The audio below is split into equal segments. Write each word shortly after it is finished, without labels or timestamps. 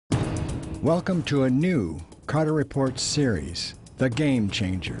Welcome to a new Carter Report series, The Game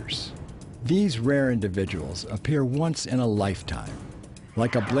Changers. These rare individuals appear once in a lifetime.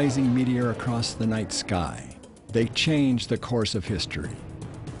 Like a blazing meteor across the night sky, they change the course of history.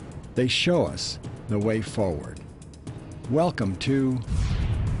 They show us the way forward. Welcome to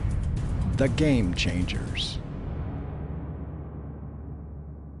The Game Changers.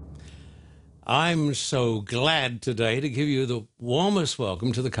 I'm so glad today to give you the warmest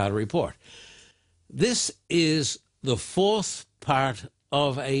welcome to the Carter Report. This is the fourth part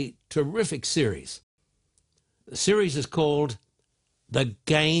of a terrific series. The series is called The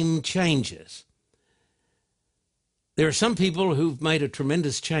Game Changers. There are some people who've made a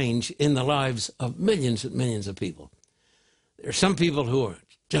tremendous change in the lives of millions and millions of people. There are some people who are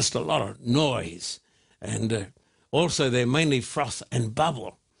just a lot of noise, and also they're mainly froth and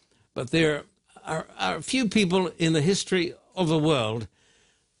bubble. But there are a few people in the history of the world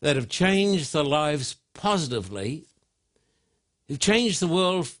that have changed their lives positively, who've changed the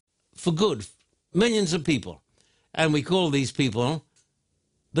world for good, millions of people. And we call these people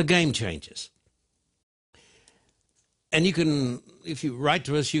the Game Changers. And you can, if you write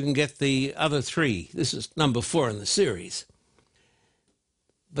to us, you can get the other three. This is number 4 in the series.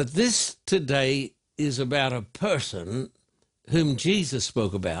 But this today is about a person whom Jesus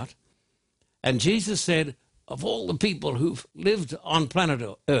spoke about. And Jesus said, of all the people who've lived on planet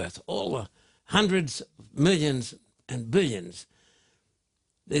Earth, all the hundreds of millions and billions,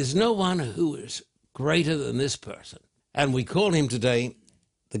 there's no one who is greater than this person. And we call him today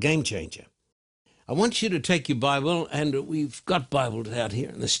the Game Changer. I want you to take your Bible, and we've got Bibles out here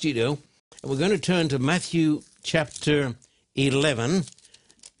in the studio, and we're going to turn to Matthew chapter 11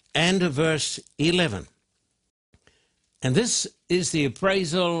 and verse 11. And this is the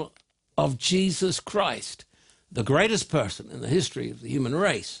appraisal of Jesus Christ, the greatest person in the history of the human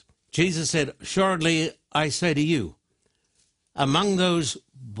race. Jesus said, "Assuredly, I say to you, among those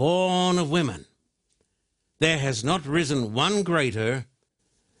born of women, there has not risen one greater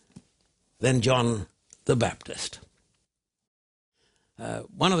than John the Baptist."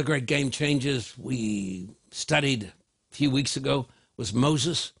 One of the great game changers we studied a few weeks ago was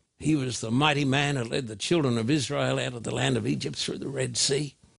Moses. He was the mighty man who led the children of Israel out of the land of Egypt through the Red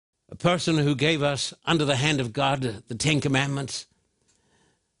Sea. A person who gave us, under the hand of God, the 10 Commandments.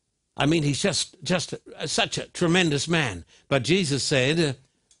 I mean, he's just such a tremendous man. But Jesus said,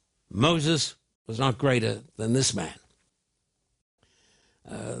 Moses was not greater than this man.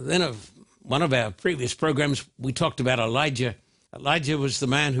 Then of one of our previous programs, we talked about Elijah. Elijah was the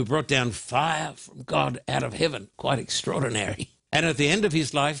man who brought down fire from God out of heaven. Quite extraordinary. And at the end of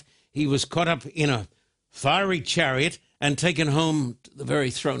his life, he was caught up in a fiery chariot and taken home to the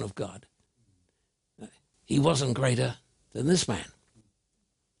very throne of God. He wasn't greater than this man.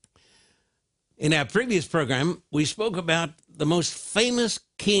 In our previous program, we spoke about the most famous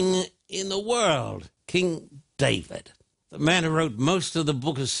king in the world, King David, the man who wrote most of the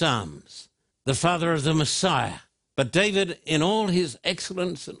book of Psalms, the father of the Messiah. But David, in all his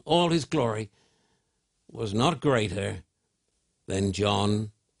excellence and all his glory, was not greater than John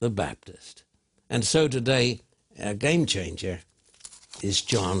the Baptist. And so today, our game changer is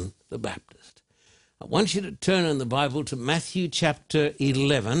John the Baptist. I want you to turn in the Bible to Matthew chapter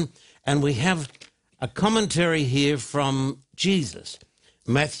 11, and we have a commentary here from Jesus.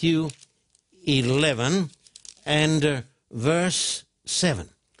 Matthew 11 and verse 7.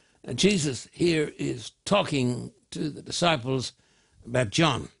 Jesus here is talking to the disciples about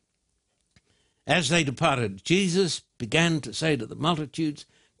John. As they departed, Jesus began to say to the multitudes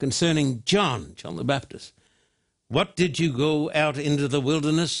concerning John the Baptist, "What did you go out into the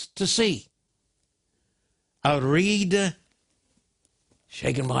wilderness to see? A reed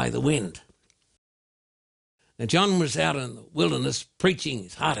shaken by the wind." Now, John was out in the wilderness preaching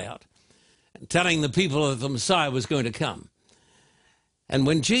his heart out and telling the people that the Messiah was going to come. And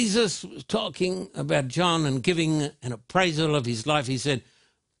when Jesus was talking about John and giving an appraisal of his life, he said,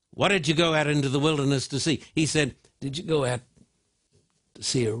 "What did you go out into the wilderness to see?" He said, "Did you go out to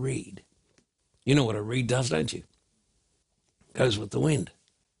see a reed?" You know what a reed does, don't you? It goes with the wind.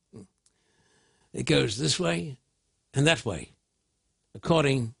 It goes this way and that way,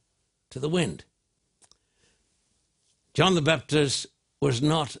 according to the wind. John the Baptist was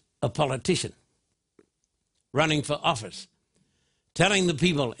not a politician running for office, telling the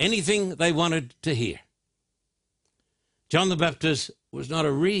people anything they wanted to hear. John the Baptist was not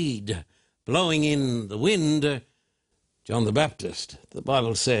a reed blowing in the wind. John the Baptist, the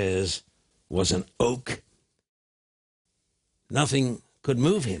Bible says, was an oak. Nothing could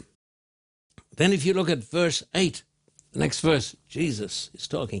move him. Then if you look at verse 8 The next verse, Jesus is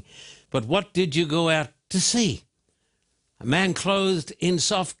talking. But what did you go out to see? A man clothed in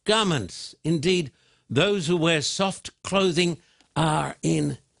soft garments. Indeed, those who wear soft clothing are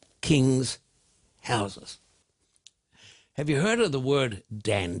in kings' houses. Have you heard of the word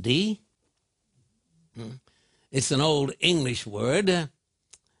dandy? It's an old English word.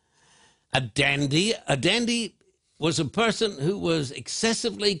 A dandy was a person who was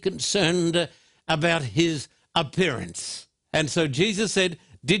excessively concerned about his appearance. And so Jesus said,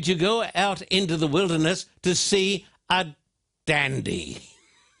 did you go out into the wilderness to see a dandy?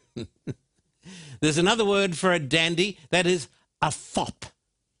 There's another word for a dandy, that is a fop.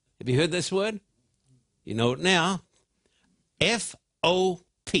 Have you heard this word? You know it now.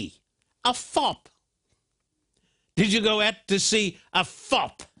 F-O-P. A fop. Did you go out to see a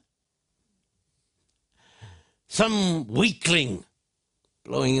fop? Some weakling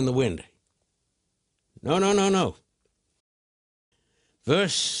blowing in the wind. No, no, no, no.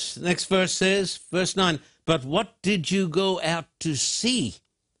 Next verse says, verse 9, but what did you go out to see?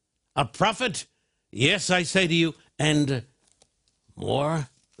 A prophet? Yes, I say to you, and more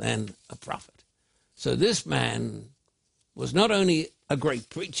than a prophet. So this man was not only a great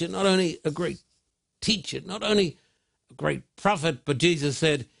preacher, not only a great teacher, not only a great prophet, but Jesus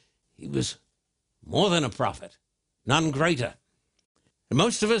said he was more than a prophet, none greater. And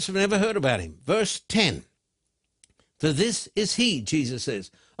most of us have never heard about him. Verse 10, for this is he, Jesus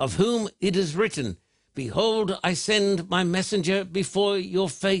says, of whom it is written, behold, I send my messenger before your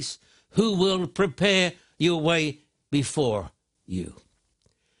face, who will prepare your way before you.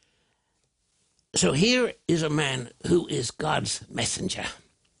 So here is a man who is God's messenger.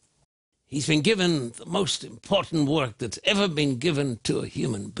 He's been given the most important work that's ever been given to a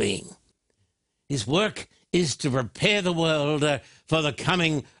human being. His work is to prepare the world for the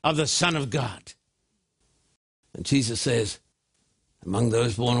coming of the Son of God. And Jesus says, among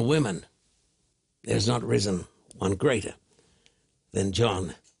those born of women, there's not risen one greater than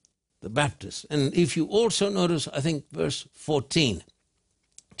John the Baptist. And if you also notice, I think verse 14,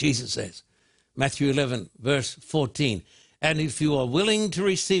 Jesus says, Matthew 11, verse 14, and if you are willing to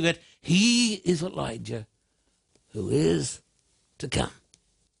receive it, he is Elijah who is to come.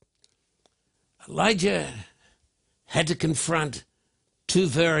 Elijah had to confront two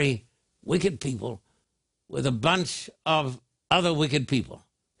very wicked people with a bunch of other wicked people.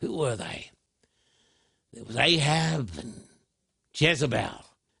 Who were they? There was Ahab and Jezebel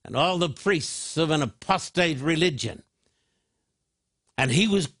and all the priests of an apostate religion. And he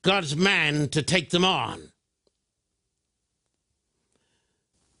was God's man to take them on.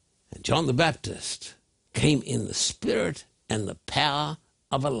 And John the Baptist came in the spirit and the power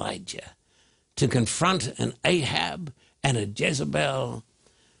of Elijah to confront an Ahab and a Jezebel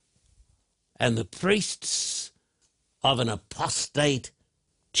and the priests of an apostate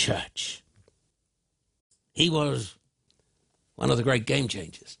church. He was one of the great game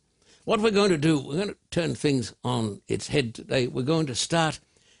changers. What we're going to do, we're going to turn things on its head today. We're going to start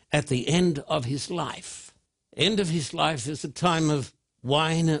at the end of his life. End of his life is a time of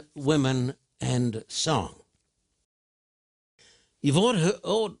wine, women, and song. You've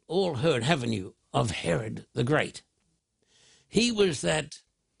all heard, haven't you, of Herod the Great. He was that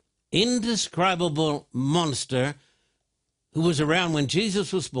indescribable monster who was around when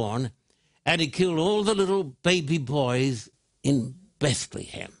Jesus was born, and he killed all the little baby boys in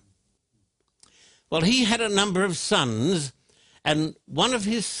Bethlehem. Well, he had a number of sons, and one of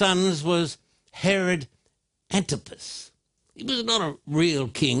his sons was Herod Antipas. He was not a real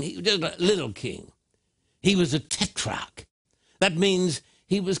king, he was just a little king. He was a tetrarch. That means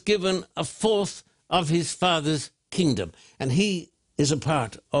he was given a fourth of his father's kingdom, and he is a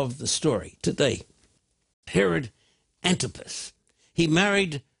part of the story today. Herod Antipas. He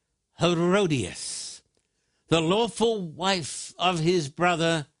married Herodias, the lawful wife of his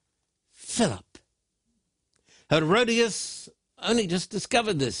brother Philip. Herodias, only just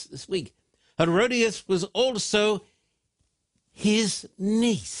discovered this week. Herodias was also his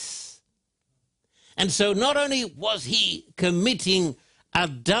niece. And so not only was he committing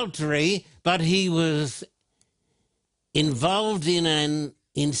adultery, but he was involved in an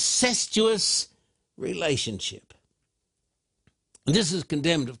incestuous relationship. And this is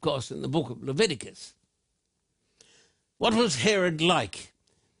condemned, of course, in the book of Leviticus. What was Herod like?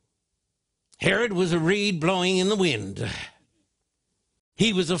 Herod was a reed blowing in the wind.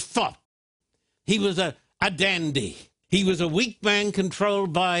 He was a fop. He was a dandy. He was a weak man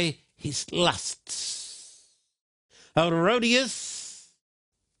controlled by his lusts. Herodias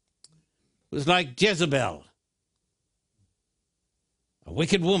was like Jezebel, a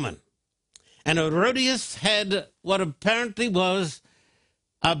wicked woman. And Herodias had what apparently was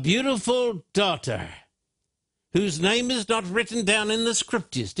a beautiful daughter whose name is not written down in the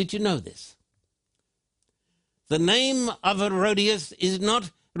scriptures. Did you know this? The name of Herodias is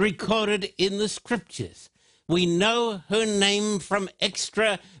not recorded in the scriptures. We know her name from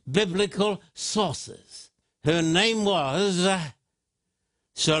extra-biblical sources. Her name was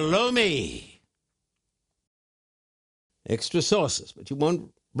Salome. Extra sources, but you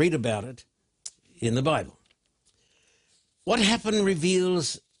won't read about it in the Bible. What happened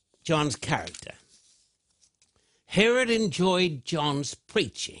reveals John's character. Herod enjoyed John's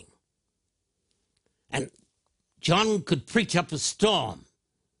preaching, and John could preach up a storm.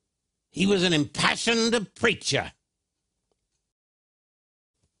 He was an impassioned preacher.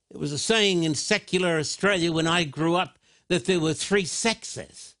 It was a saying in secular Australia when I grew up that there were three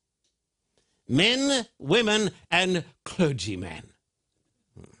sexes: men, women, and clergymen.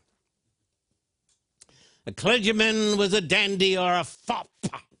 A clergyman was a dandy or a fop.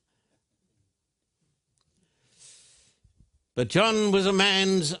 But John was a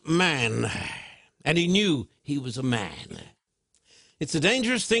man's man, and he knew he was a man. It's a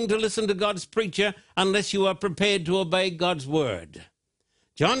dangerous thing to listen to God's preacher unless you are prepared to obey God's word.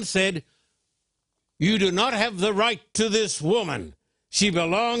 John said, "You do not have the right to this woman. She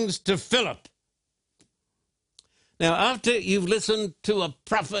belongs to Philip." Now, after you've listened to a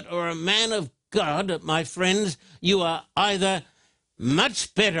prophet or a man of God, my friends, you are either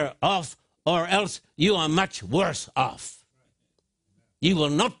much better off or else you are much worse off. You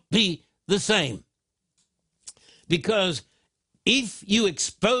will not be the same. Because if you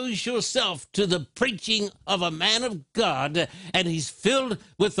expose yourself to the preaching of a man of God and he's filled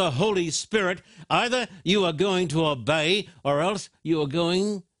with the Holy Spirit, either you are going to obey or else you are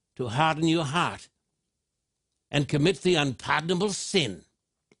going to harden your heart and commit the unpardonable sin.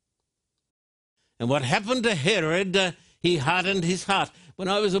 And what happened to Herod, he hardened his heart. When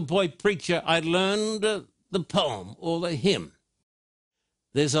I was a boy preacher, I learned the poem or the hymn.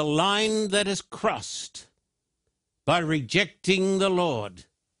 There's a line that is crossed by rejecting the Lord,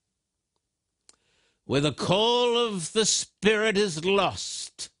 where the call of the Spirit is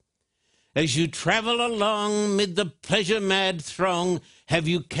lost. As you travel along mid the pleasure-mad throng, have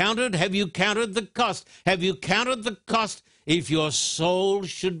you counted the cost? Have you counted the cost if your soul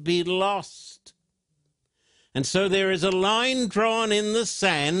should be lost? And so there is a line drawn in the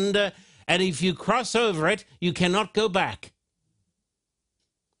sand, and if you cross over it, you cannot go back.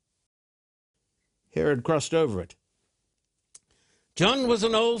 Herod crossed over it. John was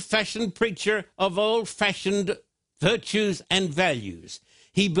an old-fashioned preacher of old-fashioned virtues and values.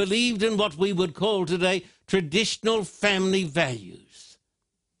 He believed in what we would call today traditional family values.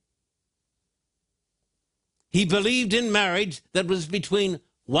 He believed in marriage that was between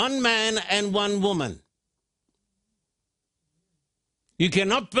one man and one woman. You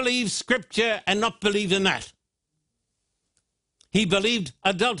cannot believe Scripture and not believe in that. He believed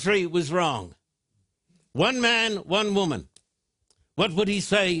adultery was wrong. One man, one woman. What would he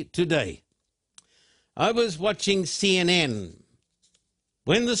say today? I was watching CNN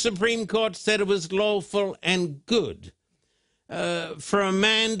when the Supreme Court said it was lawful and good for a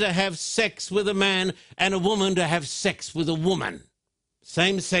man to have sex with a man and a woman to have sex with a woman.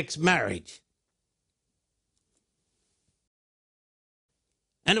 Same-sex marriage.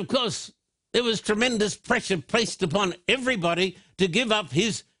 And of course, there was tremendous pressure placed upon everybody to give up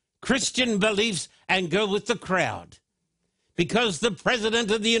his Christian beliefs and go with the crowd, because the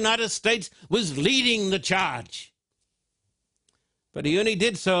President of the United States was leading the charge. But he only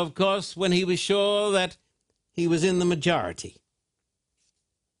did so, of course, when he was sure that he was in the majority.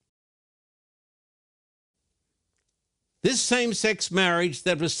 This same-sex marriage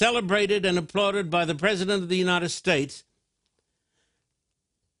that was celebrated and applauded by the President of the United States,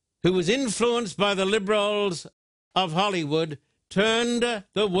 who was influenced by the liberals of Hollywood, turned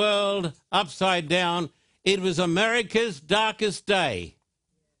the world upside down. It was America's darkest day.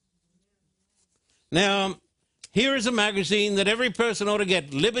 Now, here is a magazine that every person ought to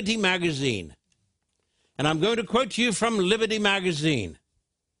get, Liberty Magazine. And I'm going to quote you from Liberty Magazine.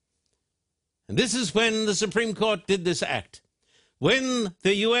 And this is when the Supreme Court did this act. When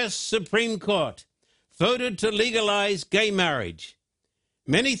the U.S. Supreme Court voted to legalize gay marriage,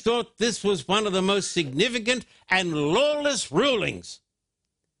 many thought this was one of the most significant and lawless rulings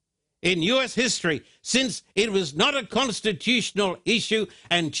in U.S. history, since it was not a constitutional issue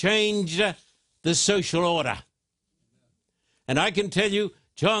and changed the social order. And I can tell you,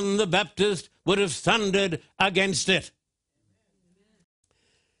 John the Baptist would have thundered against it.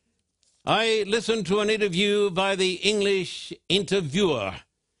 I listened to an interview by the English interviewer,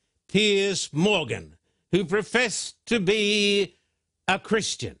 Piers Morgan, who professed to be a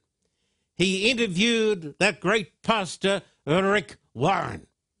Christian. He interviewed that great pastor, Rick Warren.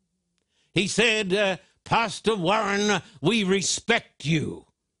 He said, Pastor Warren, we respect you.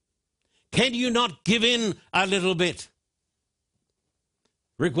 Can you not give in a little bit?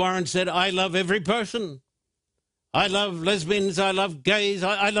 Rick Warren said, I love every person. I love lesbians, I love gays,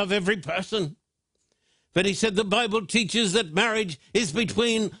 I love every person. But he said the Bible teaches that marriage is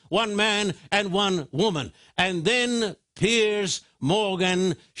between one man and one woman. And then Piers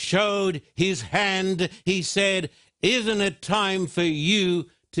Morgan showed his hand. He said, isn't it time for you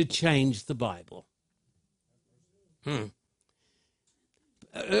to change the Bible? Rick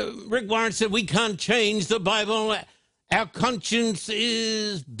Warren said, we can't change the Bible. Our conscience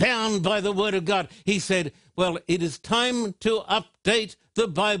is bound by the Word of God. He said, well, it is time to update the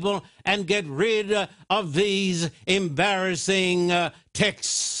Bible and get rid of these embarrassing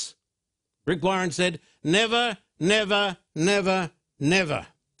texts. Rick Warren said, never, never, never, never.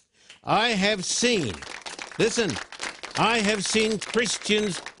 I have seen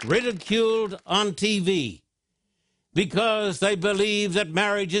Christians ridiculed on TV because they believe that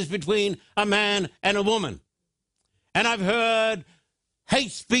marriage is between a man and a woman. And I've heard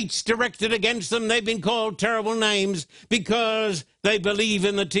hate speech directed against them. They've been called terrible names because they believe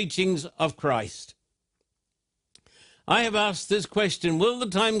in the teachings of Christ. I have asked this question, will the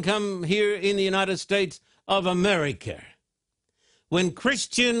time come here in the United States of America when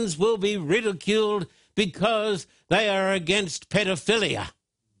Christians will be ridiculed because they are against pedophilia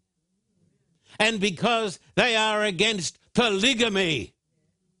and because they are against polygamy?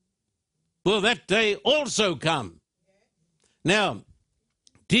 Will that day also come? Now,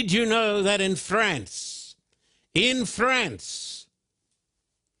 did you know that in France,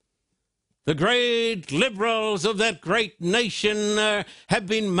 the great liberals of that great nation have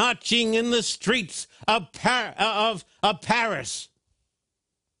been marching in the streets of Paris,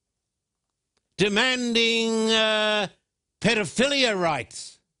 demanding pedophilia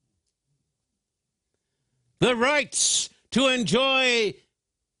rights, the rights to enjoy.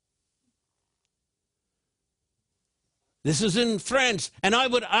 This is in France, and I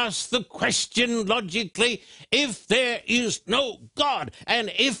would ask the question logically, if there is no God,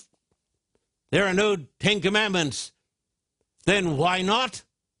 and if there are no Ten Commandments, then why not?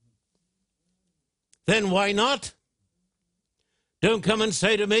 Then why not? Don't come and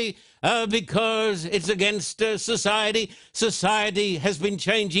say to me, because it's against society. Society has been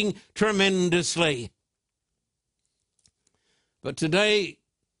changing tremendously. But today,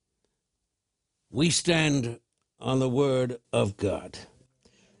 we stand on the Word of God.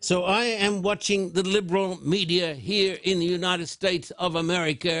 So I am watching the liberal media here in the United States of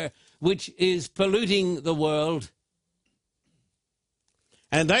America, which is polluting the world.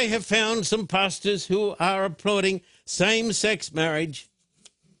 And they have found some pastors who are applauding same-sex marriage.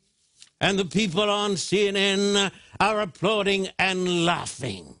 And the people on CNN are applauding and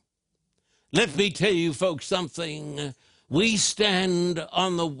laughing. Let me tell you folks something. We stand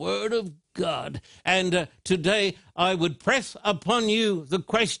on the Word of God. And today I would press upon you the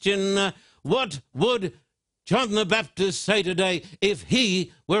question, what would John the Baptist say today if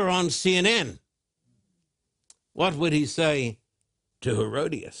he were on CNN? What would he say to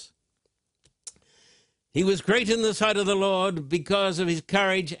Herodias? He was great in the sight of the Lord because of his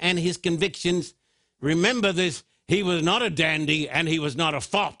courage and his convictions. Remember this, he was not a dandy and he was not a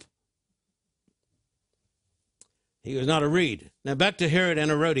fop. He was not a reed. Now back to Herod and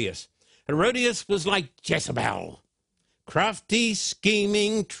Herodias. Herodias was like Jezebel, crafty,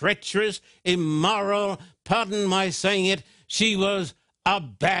 scheming, treacherous, immoral. Pardon my saying it, she was a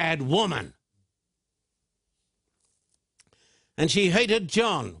bad woman. And she hated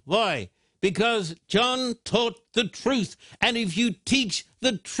John. Why? Because John taught the truth. And if you teach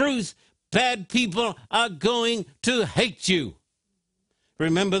the truth, bad people are going to hate you.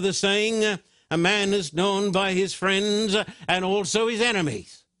 Remember the saying, a man is known by his friends and also his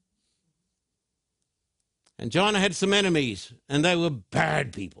enemies. And John had some enemies, and they were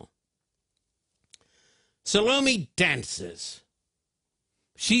bad people. Salome dances.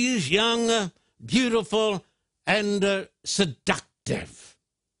 She is young, beautiful, and seductive.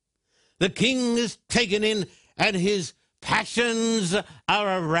 The king is taken in, and his passions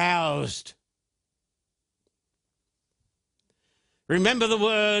are aroused. Remember the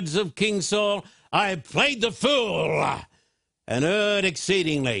words of King Saul, I played the fool and erred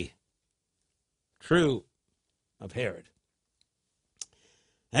exceedingly. True of Herod.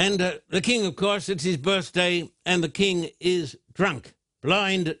 And the king, of course, it's his birthday, and the king is drunk,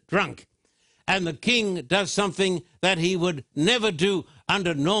 blind drunk. And the king does something that he would never do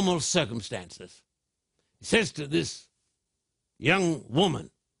under normal circumstances. He says to this young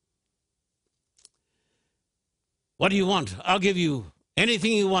woman, "What do you want? I'll give you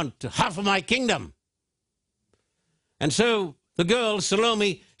anything you want, half of my kingdom." And so the girl,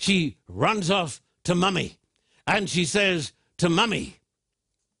 Salome, she runs off to Mummy, and she says to Mummy,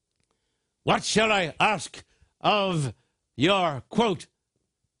 "What shall I ask of your," quote,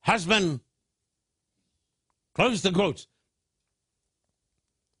 "husband," close the quotes.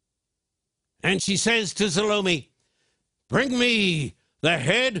 And she says to Salome, "Bring me the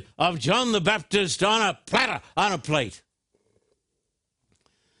head of John the Baptist on a platter, on a plate."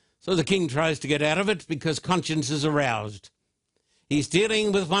 So the king tries to get out of it because conscience is aroused. He's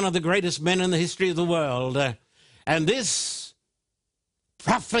dealing with one of the greatest men in the history of the world. And this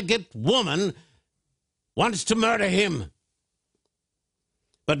profligate woman wants to murder him.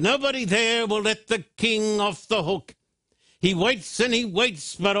 But nobody there will let the king off the hook. He waits and he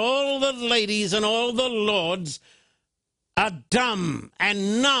waits, but all the ladies and all the lords are dumb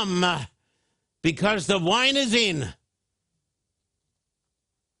and numb because the wine is in.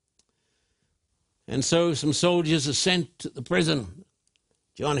 And so some soldiers are sent to the prison.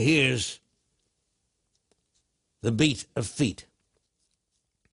 John hears the beat of feet.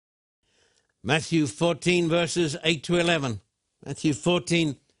 Matthew 14, verses 8 to 11. Matthew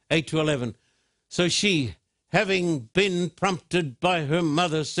 14, 8 to 11. So she, having been prompted by her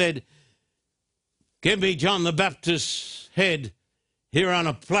mother, said, "Give me John the Baptist's head here on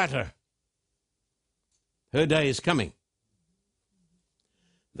a platter." Her day is coming.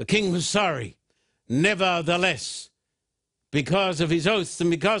 The king was sorry. Nevertheless, because of his oaths and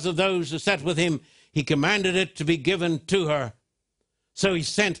because of those who sat with him, he commanded it to be given to her. So he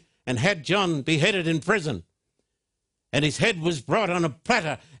sent and had John beheaded in prison. And his head was brought on a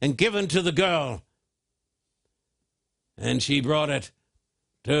platter and given to the girl. And she brought it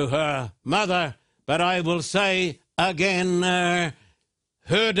to her mother. But I will say again,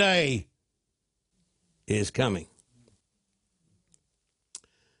 her day is coming.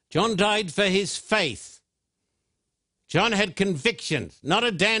 John died for his faith. John had convictions, not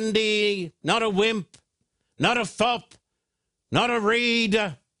a dandy, not a wimp, not a fop, not a reed,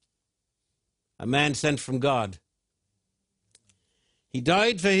 a man sent from God. He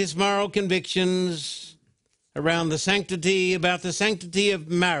died for his moral convictions about the sanctity of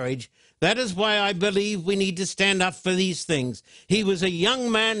marriage. That is why I believe we need to stand up for these things. He was a young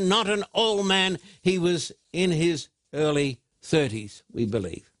man, not an old man. He was in his early 30s, we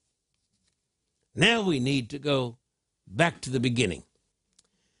believe. Now we need to go back to the beginning.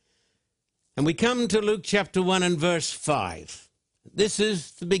 And we come to Luke chapter 1 and verse 5. This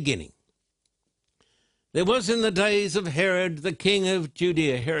is the beginning. There was in the days of Herod, the king of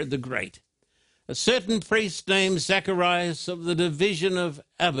Judea, Herod the Great, a certain priest named Zacharias of the division of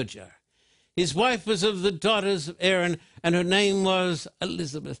Abijah. His wife was of the daughters of Aaron, and her name was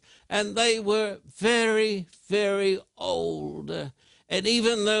Elizabeth. And they were very, very old. And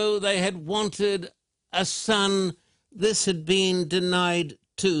even though they had wanted a son, this had been denied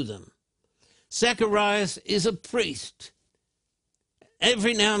to them. Zacharias is a priest.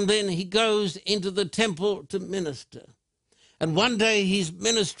 Every now and then he goes into the temple to minister. And one day he's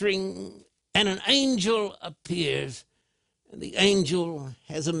ministering and an angel appears. And the angel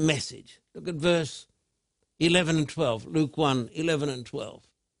has a message. Look at verse 11 and 12. Luke 1, 11 and 12.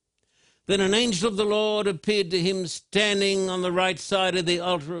 Then an angel of the Lord appeared to him standing on the right side of the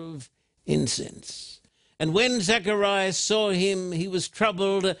altar of incense. And when Zacharias saw him, he was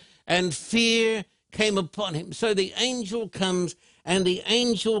troubled, and fear came upon him. So the angel comes, and the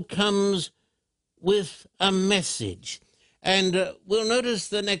angel comes with a message. And we'll notice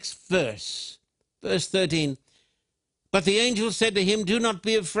the next verse, verse 13. But the angel said to him, "Do not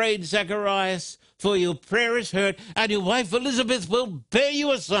be afraid, Zacharias, for your prayer is heard, and your wife Elizabeth will bear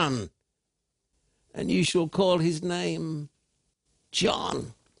you a son. And you shall call his name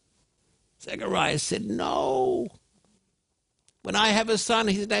John." Zacharias said, "No. When I have a son,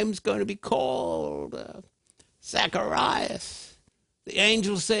 his name's going to be called Zacharias." The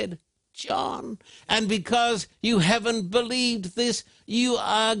angel said, "John. And because you haven't believed this, you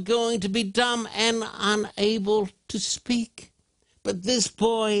are going to be dumb and unable to speak. But this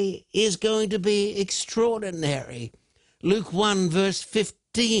boy is going to be extraordinary." Luke 1, verse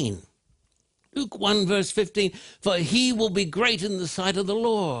 15. Luke 1, verse 15, "For he will be great in the sight of the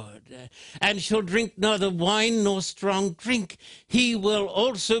Lord, and shall drink neither wine nor strong drink. He will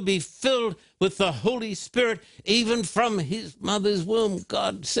also be filled with the Holy Spirit, even from his mother's womb,"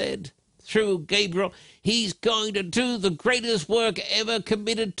 God said through Gabriel. He's going to do the greatest work ever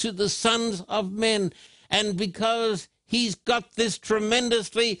committed to the sons of men. And because he's got this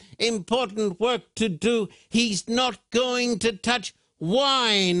tremendously important work to do. He's not going to touch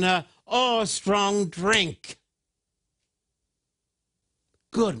wine or strong drink.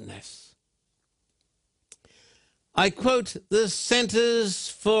 Goodness. I quote the Center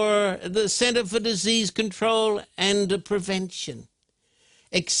for Disease Control and Prevention.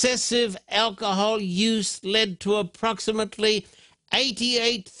 Excessive alcohol use led to approximately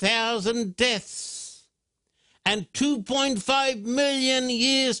 88,000 deaths and 2.5 million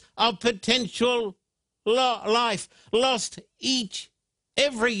years of potential life lost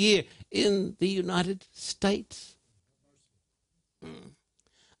every year in the United States.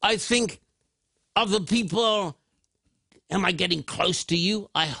 I think of the people, am I getting close to you?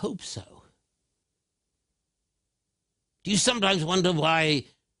 I hope so. Do you sometimes wonder why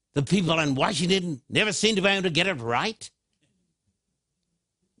the people in Washington never seem to be able to get it right?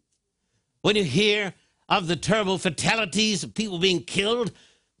 When you hear of the terrible fatalities of people being killed,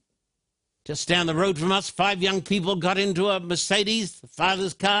 just down the road from us, 5 young people got into a Mercedes, the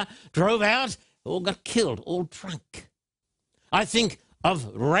father's car, drove out, all got killed, all drunk. I think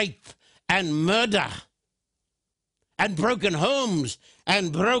of rape and murder and broken homes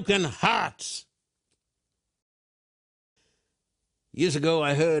and broken hearts. Years ago,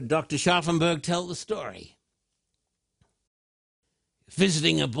 I heard Dr. Scharfenberg tell the story.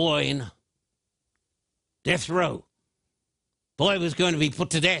 Visiting a boy in death row. Boy was going to be put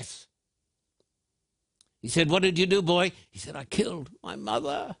to death. He said, "What did you do, boy?" He said, "I killed my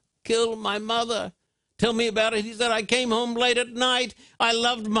mother. Killed my mother." "Tell me about it." He said, "I came home late at night. I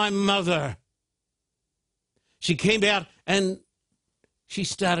loved my mother. She came out and she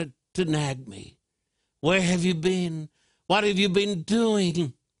started to nag me. 'Where have you been? What have you been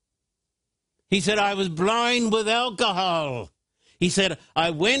doing?' He said, 'I was blind with alcohol.' He said, 'I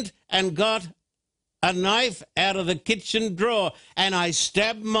went and got a knife out of the kitchen drawer and I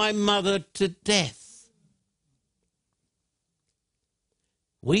stabbed my mother to death.'"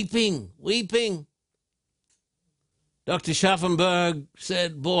 Weeping, weeping. Dr. Scharfenberg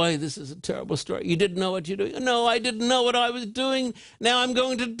said, "Boy, this is a terrible story. You didn't know what you're doing." "No, I didn't know what I was doing. Now I'm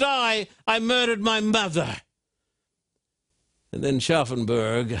going to die. I murdered my mother." And then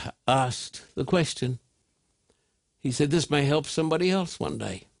Scharfenberg asked the question. He said, "This may help somebody else one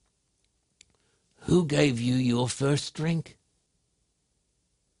day. Who gave you your first drink?"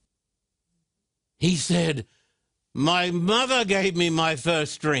 He said, "My mother gave me my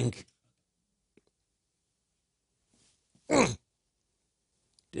first drink."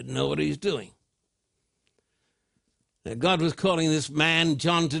 Didn't know what he was doing. Now, God was calling this man,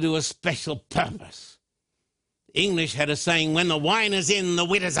 John, to do a special purpose. English had a saying, "When the wine is in, the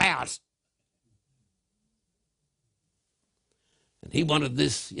wit is out." And he wanted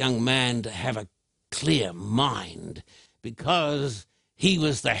this young man to have a clear mind because he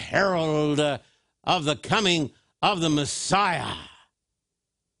was the herald of the coming of the Messiah.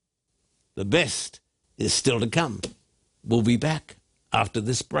 The best is still to come. We'll be back after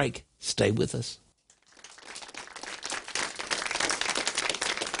this break. Stay with us.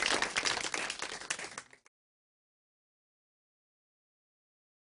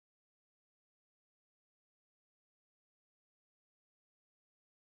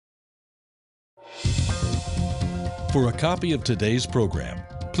 For a copy of today's program,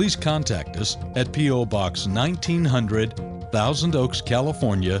 please contact us at P.O. Box 1900, Thousand Oaks,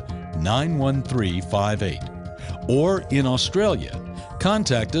 California, 91358. Or in Australia,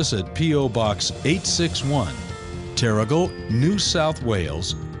 contact us at P.O. Box 861, Terrigal, New South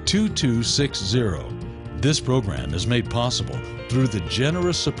Wales, 2260. This program is made possible through the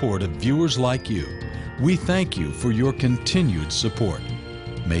generous support of viewers like you. We thank you for your continued support.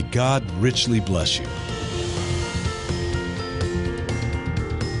 May God richly bless you.